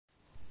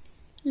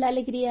La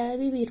alegría de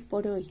vivir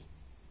por hoy.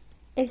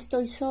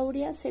 Estoy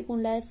sobria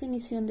según la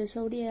definición de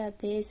sobriedad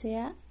de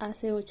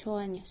hace 8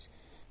 años,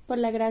 por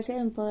la gracia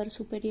de un poder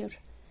superior.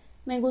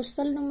 Me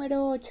gusta el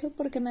número 8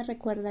 porque me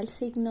recuerda el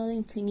signo de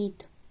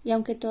infinito, y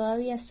aunque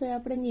todavía estoy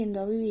aprendiendo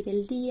a vivir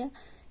el día,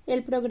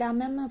 el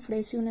programa me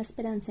ofrece una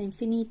esperanza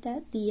infinita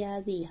día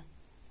a día.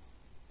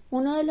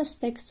 Uno de los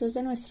textos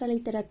de nuestra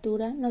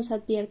literatura nos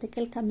advierte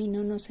que el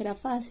camino no será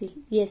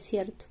fácil, y es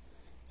cierto.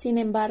 Sin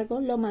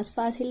embargo, lo más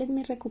fácil en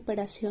mi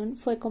recuperación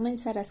fue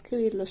comenzar a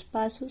escribir los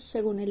pasos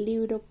según el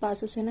libro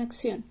Pasos en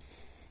Acción.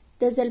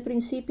 Desde el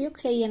principio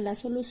creí en la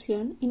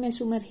solución y me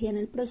sumergí en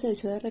el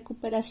proceso de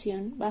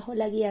recuperación bajo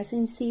la guía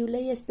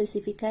sensible y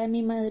específica de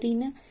mi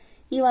madrina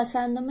y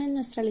basándome en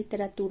nuestra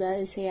literatura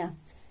de S.A.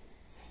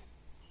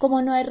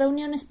 Como no hay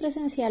reuniones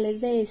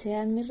presenciales de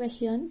S.A. en mi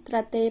región,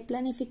 traté de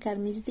planificar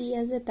mis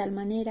días de tal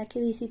manera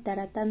que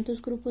visitara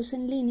tantos grupos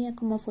en línea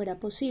como fuera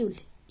posible,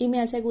 y me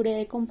aseguré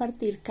de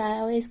compartir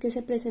cada vez que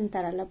se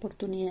presentara la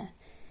oportunidad.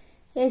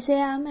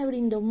 S.A. me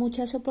brindó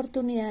muchas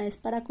oportunidades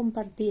para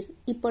compartir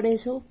y por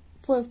eso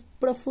fue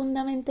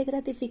profundamente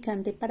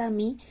gratificante para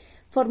mí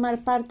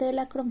formar parte de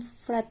la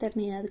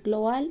confraternidad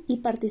global y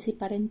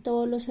participar en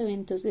todos los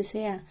eventos de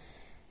S.A.,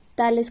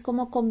 tales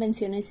como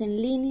convenciones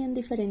en línea en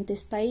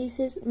diferentes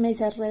países,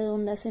 mesas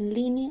redondas en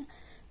línea,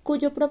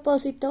 cuyo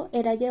propósito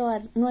era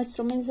llevar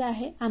nuestro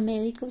mensaje a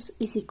médicos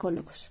y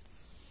psicólogos.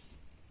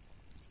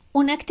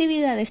 Una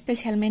actividad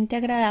especialmente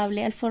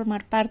agradable al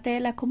formar parte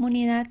de la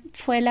comunidad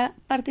fue la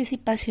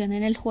participación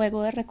en el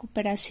juego de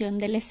recuperación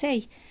del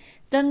Estoy,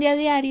 donde a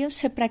diario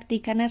se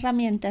practican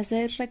herramientas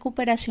de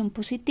recuperación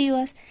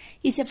positivas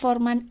y se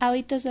forman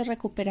hábitos de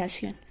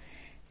recuperación.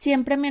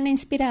 Siempre me han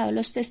inspirado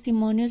los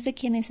testimonios de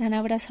quienes han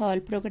abrazado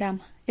el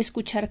programa,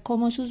 escuchar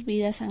cómo sus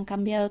vidas han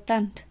cambiado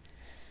tanto.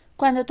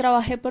 Cuando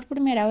trabajé por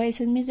primera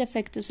vez en mis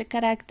defectos de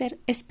carácter,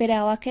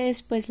 esperaba que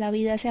después la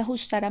vida se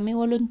ajustara a mi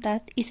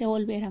voluntad y se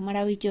volviera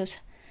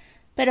maravillosa.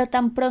 Pero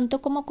tan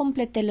pronto como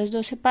completé los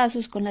 12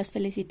 pasos con las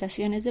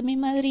felicitaciones de mi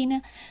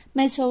madrina,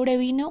 me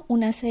sobrevino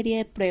una serie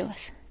de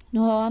pruebas.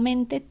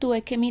 Nuevamente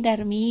tuve que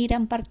mirar mi ira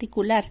en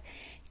particular.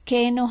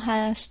 ¡Qué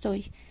enojada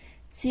estoy!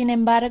 Sin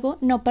embargo,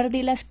 no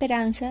perdí la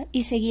esperanza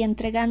y seguí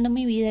entregando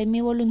mi vida y mi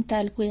voluntad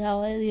al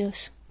cuidado de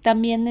Dios.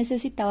 También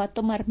necesitaba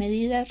tomar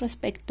medidas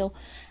respecto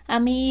a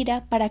mi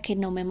ira para que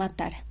no me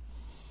matara.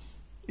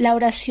 La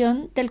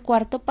oración del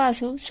cuarto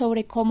paso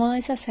sobre cómo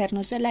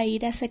deshacernos de la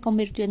ira se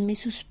convirtió en mi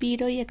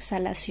suspiro y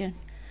exhalación.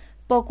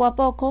 Poco a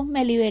poco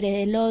me liberé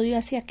del odio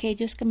hacia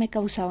aquellos que me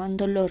causaban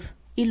dolor,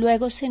 y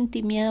luego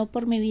sentí miedo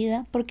por mi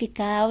vida porque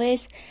cada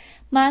vez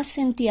más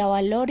sentía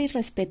valor y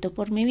respeto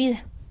por mi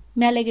vida.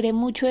 Me alegré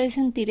mucho de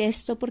sentir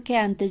esto porque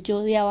antes yo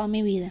odiaba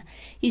mi vida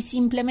y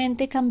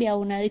simplemente cambiaba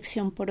una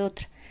adicción por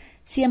otra,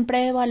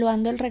 siempre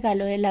evaluando el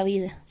regalo de la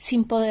vida,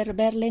 sin poder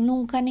verle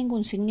nunca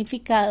ningún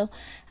significado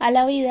a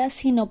la vida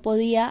si no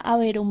podía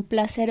haber un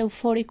placer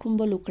eufórico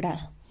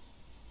involucrado.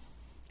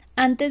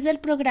 Antes del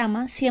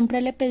programa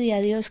siempre le pedí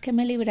a Dios que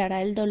me librara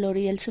del dolor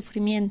y del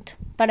sufrimiento,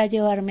 para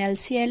llevarme al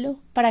cielo,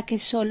 para que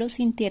solo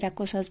sintiera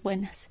cosas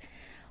buenas.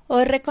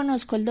 Hoy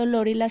reconozco el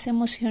dolor y las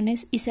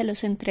emociones y se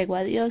los entrego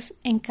a Dios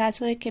en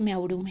caso de que me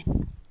abrumen.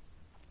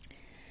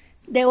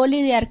 Debo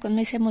lidiar con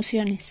mis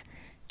emociones.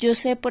 Yo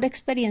sé por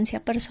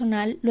experiencia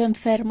personal lo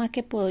enferma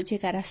que puedo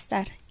llegar a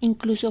estar,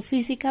 incluso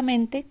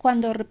físicamente,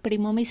 cuando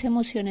reprimo mis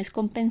emociones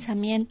con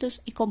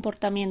pensamientos y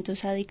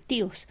comportamientos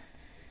adictivos.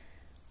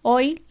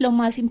 Hoy lo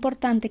más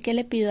importante que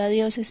le pido a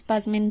Dios es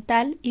paz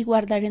mental y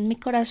guardar en mi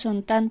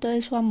corazón tanto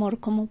de su amor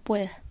como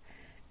pueda.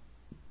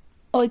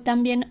 Hoy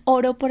también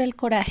oro por el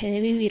coraje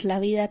de vivir la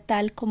vida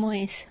tal como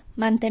es,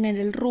 mantener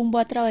el rumbo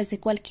a través de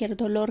cualquier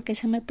dolor que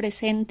se me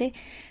presente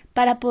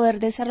para poder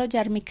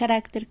desarrollar mi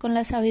carácter con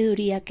la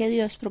sabiduría que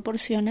Dios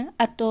proporciona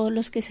a todos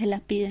los que se la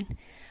piden.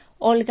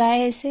 Olga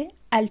S,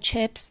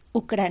 Alchevsk,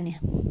 Ucrania.